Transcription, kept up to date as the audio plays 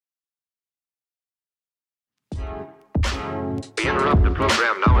We interrupt the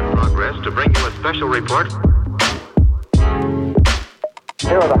program now in progress to bring you a special report.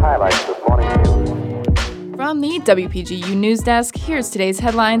 Here are the highlights this morning's news. From the WPGU News Desk, here's today's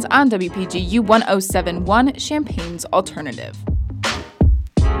headlines on WPGU 1071, Champaign's Alternative.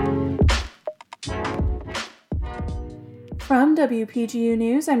 From WPGU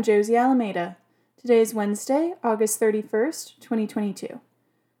News, I'm Josie Alameda. Today is Wednesday, August 31st, 2022.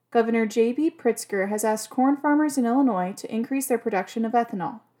 Governor J.B. Pritzker has asked corn farmers in Illinois to increase their production of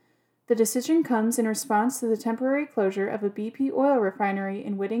ethanol. The decision comes in response to the temporary closure of a BP oil refinery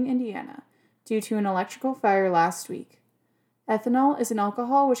in Whitting, Indiana, due to an electrical fire last week. Ethanol is an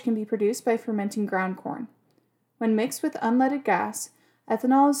alcohol which can be produced by fermenting ground corn. When mixed with unleaded gas,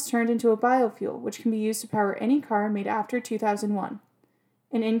 ethanol is turned into a biofuel which can be used to power any car made after 2001.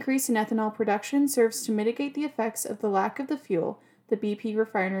 An increase in ethanol production serves to mitigate the effects of the lack of the fuel the BP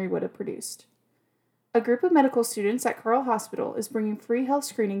refinery would have produced. A group of medical students at Carle Hospital is bringing free health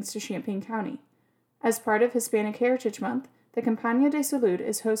screenings to Champaign County. As part of Hispanic Heritage Month, the Campaña de Salud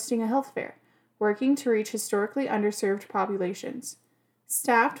is hosting a health fair, working to reach historically underserved populations.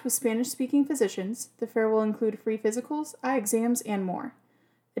 Staffed with Spanish-speaking physicians, the fair will include free physicals, eye exams, and more.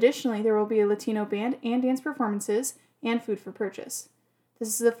 Additionally, there will be a Latino band and dance performances and food for purchase. This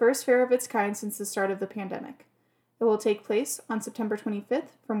is the first fair of its kind since the start of the pandemic. It will take place on September 25th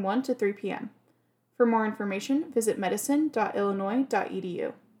from 1 to 3 p.m. For more information, visit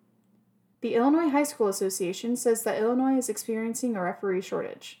medicine.illinois.edu. The Illinois High School Association says that Illinois is experiencing a referee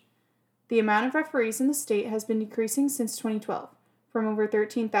shortage. The amount of referees in the state has been decreasing since 2012, from over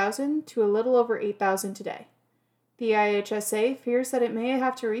 13,000 to a little over 8,000 today. The IHSA fears that it may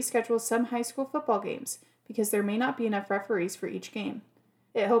have to reschedule some high school football games because there may not be enough referees for each game.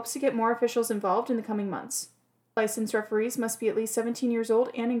 It hopes to get more officials involved in the coming months. Licensed referees must be at least 17 years old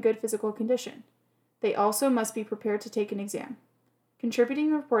and in good physical condition. They also must be prepared to take an exam.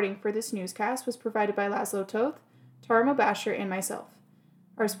 Contributing reporting for this newscast was provided by Laszlo Toth, Tara Mobasher, and myself.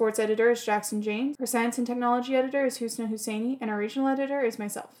 Our sports editor is Jackson James, our science and technology editor is Husna Husseini, and our regional editor is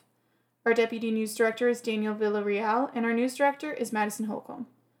myself. Our deputy news director is Daniel Villarreal, and our news director is Madison Holcomb.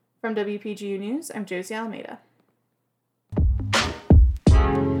 From WPGU News, I'm Josie Alameda.